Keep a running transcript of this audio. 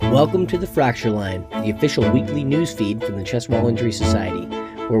Welcome to the Fracture Line, the official weekly news feed from the Chest Wall Injury Society,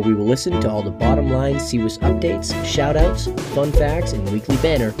 where we will listen to all the bottom line CWIS updates, shout-outs, fun facts, and weekly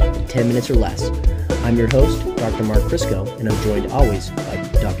banner in 10 minutes or less. I'm your host, Dr. Mark Crisco, and I'm joined always by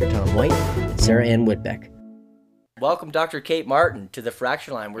Dr. Tom White and Sarah Ann Whitbeck. Welcome, Dr. Kate Martin, to the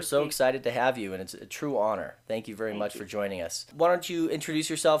Fracture Line. We're so excited to have you, and it's a true honor. Thank you very much for joining us. Why don't you introduce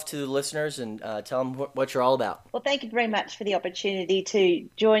yourself to the listeners and tell them what you're all about? Well, thank you very much for the opportunity to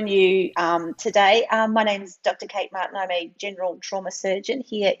join you today. My name is Dr. Kate Martin. I'm a general trauma surgeon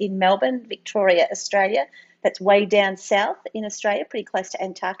here in Melbourne, Victoria, Australia. That's way down south in Australia, pretty close to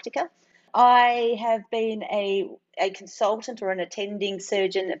Antarctica. I have been a consultant or an attending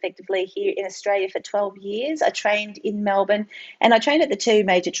surgeon effectively here in Australia for 12 years. I trained in Melbourne and I trained at the two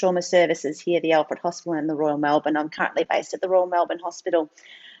major trauma services here, the Alfred Hospital and the Royal Melbourne. I'm currently based at the Royal Melbourne Hospital.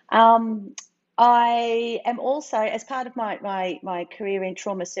 I am also, as part of my career in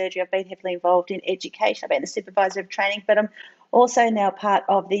trauma surgery, I've been heavily involved in education. I've been the supervisor of training, but I'm also now part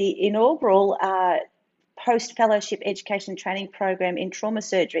of the inaugural post-fellowship education training program in trauma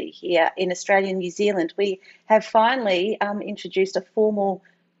surgery here in Australia and New Zealand. We have finally introduced a formal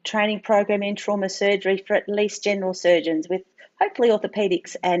training program in trauma surgery for at least general surgeons, with hopefully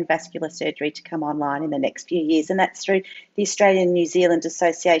orthopedics and vascular surgery to come online in the next few years. And that's through the Australian and New Zealand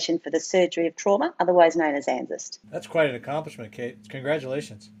Association for the Surgery of Trauma, otherwise known as ANZIST. That's quite an accomplishment, Kate.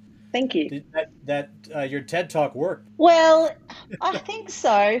 Congratulations. Thank you. Did your TED Talk worked? Well, I think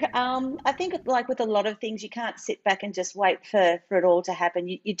so. I think like with a lot of things, you can't sit back and just wait for it all to happen.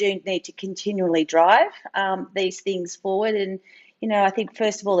 You do need to continually drive these things forward. And, you know, I think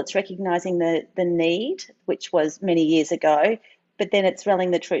first of all, it's recognising the need, which was many years ago, but then it's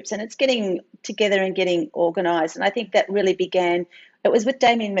rallying the troops and it's getting together and getting organised. And I think that really began. It was with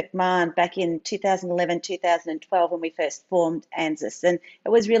Damien McMahon back in 2011, 2012 when we first formed ANZIST, and it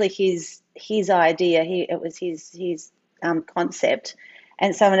was really his idea. It was his concept,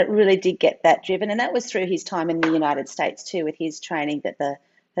 and so it really did get that driven, and that was through his time in the United States too, with his training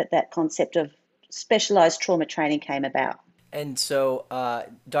that concept of specialised trauma training came about. And so,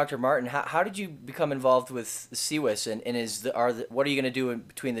 Dr. Martin, how did you become involved with CWIS, and what are you going to do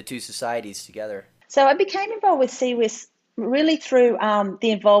between the two societies together? So I became involved with CWIS really through the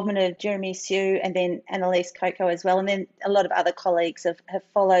involvement of Jeremy Sue and then Annalise Coco as well, and then a lot of other colleagues have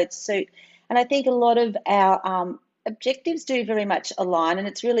followed suit. And I think a lot of our objectives do very much align, and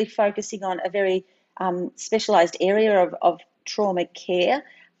it's really focusing on a very specialised area of trauma care.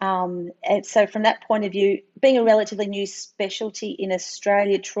 And so from that point of view, being a relatively new specialty in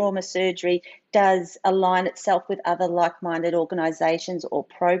Australia, trauma surgery does align itself with other like-minded organisations or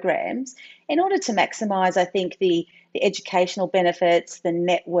programs in order to maximise, I think, the educational benefits, the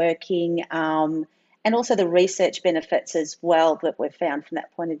networking, and also the research benefits as well that we've found from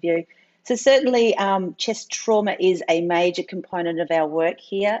that point of view. So certainly chest trauma is a major component of our work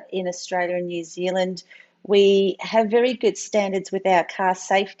here in Australia and New Zealand. We have very good standards with our car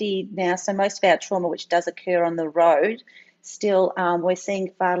safety now, so most of our trauma which does occur on the road, still we're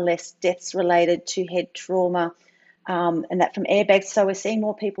seeing far less deaths related to head trauma and that from airbags, so we're seeing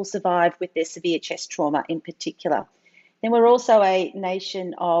more people survive with their severe chest trauma in particular. Then we're also a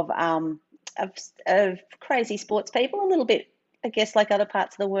nation of crazy sports people, a little bit, I guess, like other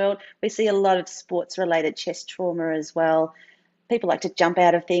parts of the world. We see a lot of sports-related chest trauma as well. People like to jump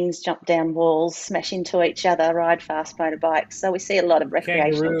out of things, jump down walls, smash into each other, ride fast motorbikes. So we see a lot of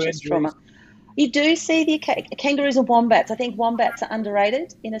recreational chest trauma. You do see the kangaroos and wombats. I think wombats are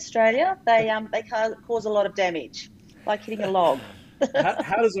underrated in Australia. They cause a lot of damage, like hitting a log.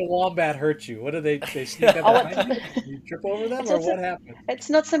 How does a wombat hurt you? What do they sneak up behind you? You trip over them, or what happens? It's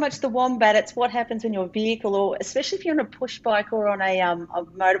not so much the wombat, it's what happens when your vehicle, or especially if you're on a push bike or on a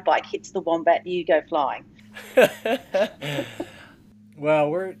motorbike, hits the wombat, you go flying.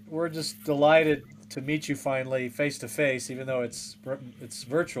 Well, we're just delighted to meet you finally face to face, even though it's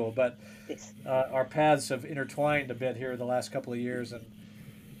virtual. But yes. Our paths have intertwined a bit here in the last couple of years, and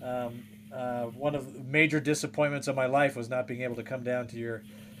one of the major disappointments of my life was not being able to come down to your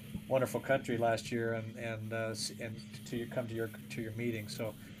wonderful country last year and to come to your meeting.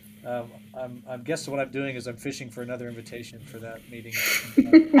 So I'm guessing what I'm doing is I'm fishing for another invitation for that meeting.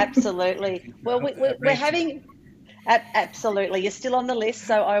 Absolutely. Well, we're having. Absolutely, you're still on the list,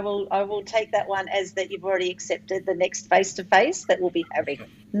 so I will take that one as that you've already accepted the next face-to-face that we'll be having.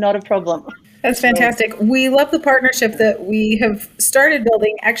 Not a problem. That's fantastic. We love the partnership that we have started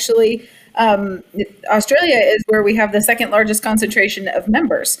building. Actually, Australia is where we have the second largest concentration of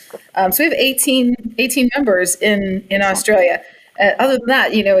members. So we have 18 members in Australia. Other than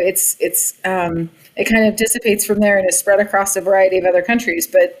that, you know, it's it kind of dissipates from there and is spread across a variety of other countries.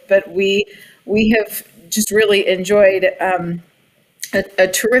 But we have just really enjoyed a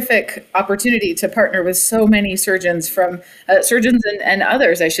terrific opportunity to partner with so many surgeons from surgeons and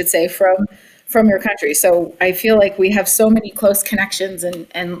others, I should say, from your country. So I feel like we have so many close connections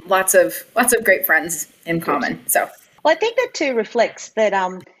and lots of great friends in common. So well, I think that too reflects that,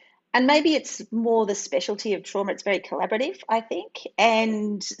 and maybe it's more the specialty of trauma. It's very collaborative, I think,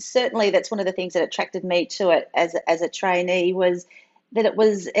 and certainly that's one of the things that attracted me to it as a trainee was that it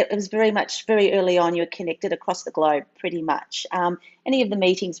was very early on. You were connected across the globe, pretty much. Any of the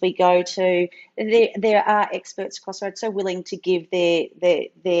meetings we go to, there are experts across the road so willing to give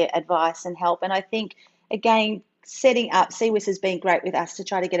their advice and help. And I think again, setting up CWIS has been great with us to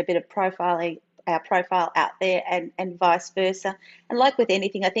try to get a bit of our profile out there and vice versa. And like with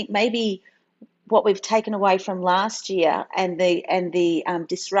anything, I think maybe what we've taken away from last year and the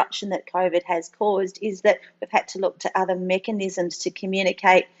disruption that COVID has caused is that we've had to look to other mechanisms to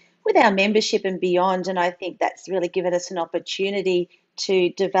communicate with our membership and beyond. And I think that's really given us an opportunity to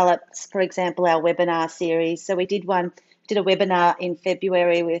develop, for example, our webinar series. So we did a webinar in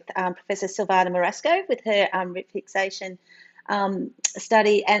February with Professor Silvana Marasco with her rib fixation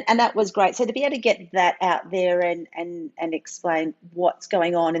study, and that was great. So to be able to get that out there and explain what's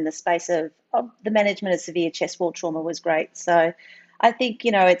going on in the space of the management of severe chest wall trauma was great. So I think,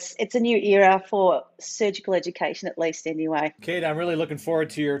 it's a new era for surgical education, at least anyway. Kate, I'm really looking forward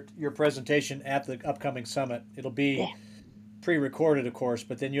to your presentation at the upcoming summit. It'll be pre-recorded, of course,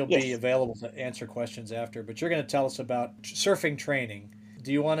 but then you'll be available to answer questions after. But you're going to tell us about surfing training.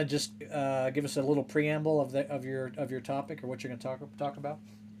 Do you want to just give us a little preamble of your topic or what you're going to talk about?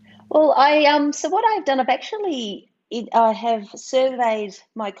 Well, so what I've done, I have surveyed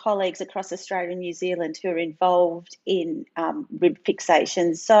my colleagues across Australia and New Zealand who are involved in rib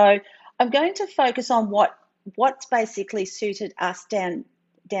fixation. So I'm going to focus on what's basically suited us down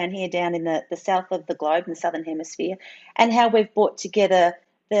here, down in the south of the globe, in the southern hemisphere, and how we've brought together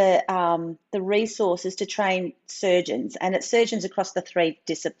the resources to train surgeons, and it's surgeons across the three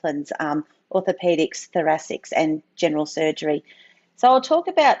disciplines, orthopedics, thoracics, and general surgery. So I'll talk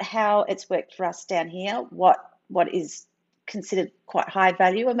about how it's worked for us down here, what is considered quite high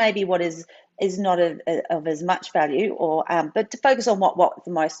value, or maybe what is not of as much value, or but to focus on what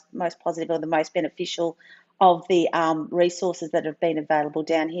the most positive or the most beneficial of the resources that have been available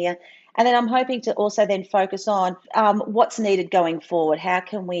down here. And then I'm hoping to also then focus on what's needed going forward. How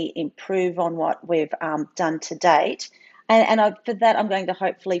can we improve on what we've done to date? And for that, I'm going to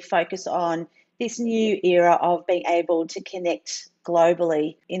hopefully focus on this new era of being able to connect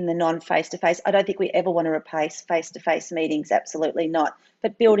globally in the non-face-to-face. I don't think we ever want to replace face-to-face meetings, absolutely not.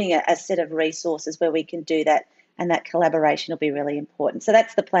 But building a set of resources where we can do that, and that collaboration will be really important. So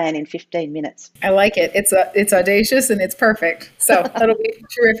that's the plan in 15 minutes. I like it. It's audacious and it's perfect. So that'll be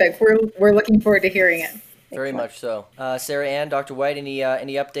terrific. We're looking forward to hearing it. Very much so. Sarah Ann, Dr. White, any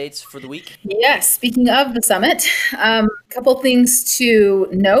updates for the week? Yes. Speaking of the summit, a couple things to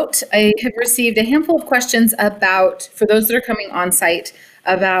note. I have received a handful of questions about, for those that are coming on site,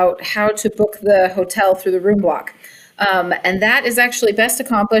 about how to book the hotel through the room block. And that is actually best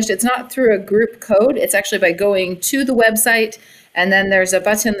accomplished. It's not through a group code. It's actually by going to the website, and then there's a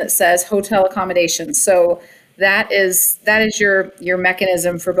button that says hotel accommodations. So that is your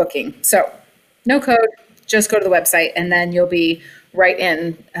mechanism for booking. So no code, just go to the website, and then you'll be right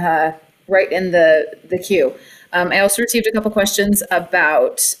in the queue. I also received a couple questions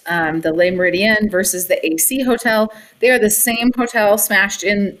about the Le Méridien versus the AC Hotel. They are the same hotel smashed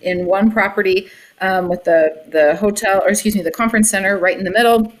in one property, with the hotel, or excuse me, the conference center right in the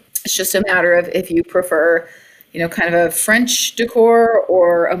middle. It's just a matter of if you prefer, kind of a French decor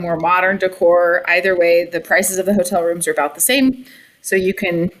or a more modern decor. Either way, the prices of the hotel rooms are about the same, so you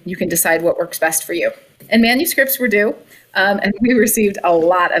can decide what works best for you. And manuscripts were due, and we received a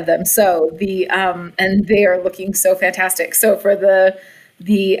lot of them. So and they are looking so fantastic. So for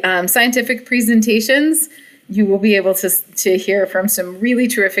the scientific presentations, you will be able to hear from some really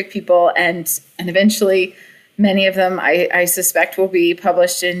terrific people, and eventually many of them I suspect will be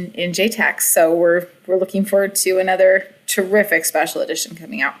published in JTACs. So we're looking forward to another terrific special edition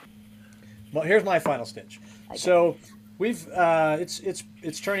coming out. Well, here's my final stitch. So we've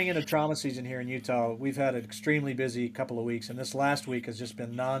it's turning into trauma season here in Utah. We've had an extremely busy couple of weeks, and this last week has just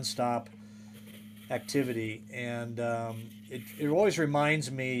been nonstop activity, and it always reminds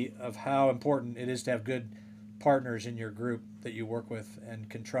me of how important it is to have good partners in your group that you work with and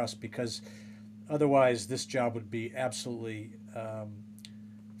can trust, because otherwise this job would be absolutely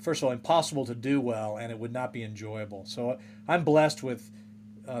first of all impossible to do well, and it would not be enjoyable. So I'm blessed with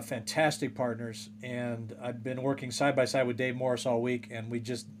fantastic partners, and I've been working side by side with Dave Morris all week, and we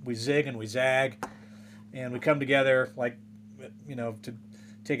zig and we zag, and we come together like, to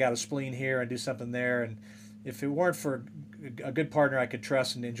take out a spleen here and do something there. And if it weren't for a good partner I could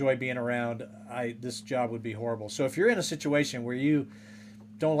trust and enjoy being around, this job would be horrible. So if you're in a situation where you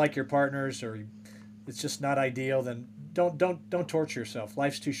don't like your partners or it's just not ideal, then don't torture yourself.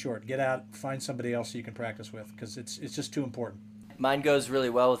 Life's too short. Get out, find somebody else you can practice with, because it's just too important. Mine goes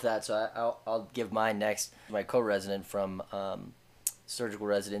really well with that, so I'll give mine next. My co-resident from surgical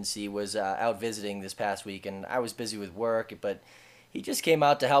residency was out visiting this past week, and I was busy with work, but he just came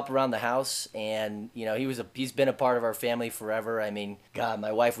out to help around the house, and he's been a part of our family forever. I mean, God,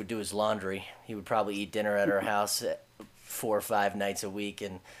 my wife would do his laundry. He would probably eat dinner at our house 4 or 5 nights a week,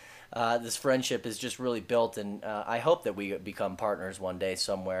 and this friendship is just really built, and I hope that we become partners one day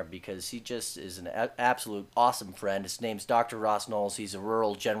somewhere, because he just is an absolute awesome friend. His name's Dr. Ross Knowles. He's a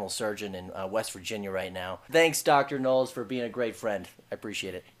rural general surgeon in West Virginia right now. Thanks, Dr. Knowles, for being a great friend. I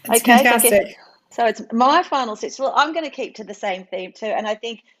appreciate it. It's fantastic. Okay. So it's my final 6. Well, I'm going to keep to the same theme too, and I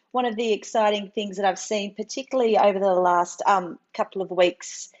think one of the exciting things that I've seen, particularly over the last couple of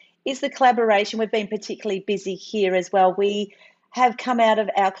weeks, is the collaboration. We've been particularly busy here as well. We have come out of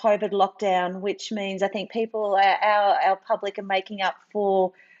our COVID lockdown, which means I think people, our public, are making up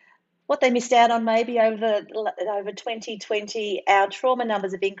for what they missed out on maybe over 2020. Our trauma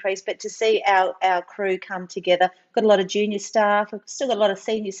numbers have increased, but to see our crew come together, got a lot of junior staff, we've still got a lot of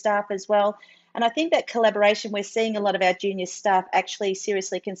senior staff as well. And I think that collaboration, we're seeing a lot of our junior staff actually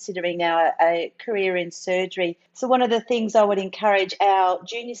seriously considering now a career in surgery. So one of the things I would encourage our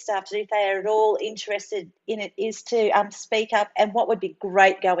junior staff to do, if they are at all interested in it, is to speak up. And what would be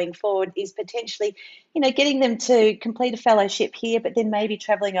great going forward is potentially, getting them to complete a fellowship here, but then maybe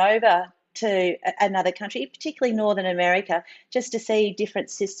travelling over to another country, particularly Northern America, just to see different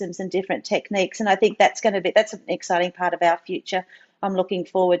systems and different techniques. And I think that's an exciting part of our future. I'm looking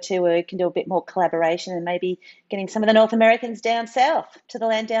forward to where we can do a bit more collaboration and maybe getting some of the North Americans down south to the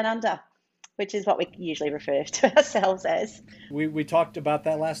land down under, which is what we usually refer to ourselves as. We talked about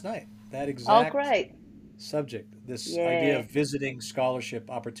that last night, that exact great subject, this idea of visiting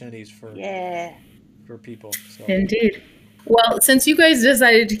scholarship opportunities for people. So. Indeed. Well, since you guys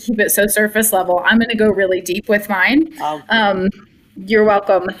decided to keep it so surface level, I'm going to go really deep with mine. You're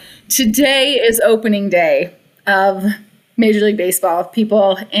welcome. Today is opening day of Major League Baseball,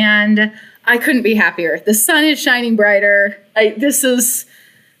 people, and I couldn't be happier. The sun is shining brighter. This is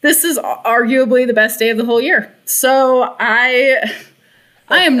arguably the best day of the whole year. So I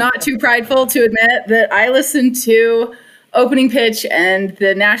am not too prideful to admit that I listened to opening pitch and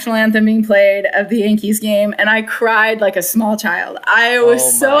the national anthem being played of the Yankees game, and I cried like a small child. I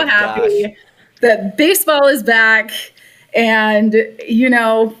was so happy that baseball is back, and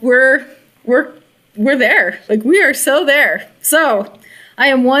we're there. Like, we are so there. So I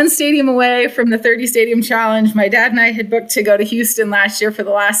am one stadium away from the 30 stadium challenge. My dad and I had booked to go to Houston last year for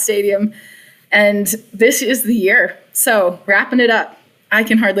the last stadium, and this is the year. So wrapping it up. I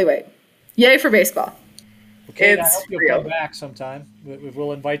can hardly wait. Yay for baseball. Okay, I hope you'll come back sometime.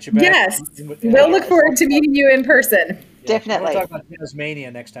 We'll invite you back. Yes, we'll look forward to meeting you in person. Yeah. Definitely. We'll talk about Tasmania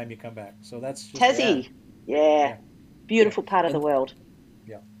next time you come back. So that's just Tassie. Yeah. Beautiful part of the world.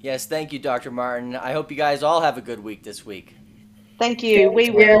 Yeah. Yes, thank you, Dr. Martin. I hope you guys all have a good week this week. Thank you. We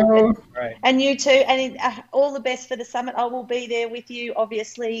will. Right. And you too. And all the best for the summit. I will be there with you,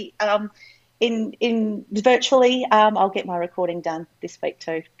 obviously. In virtually, I'll get my recording done this week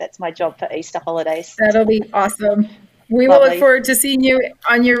too. That's my job for Easter holidays. That'll be awesome. We will look forward to seeing you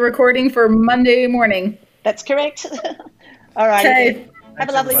on your recording for Monday morning. That's correct. All right. Okay. Have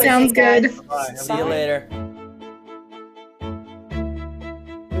a lovely weekend. Sounds good. Bye. See you later.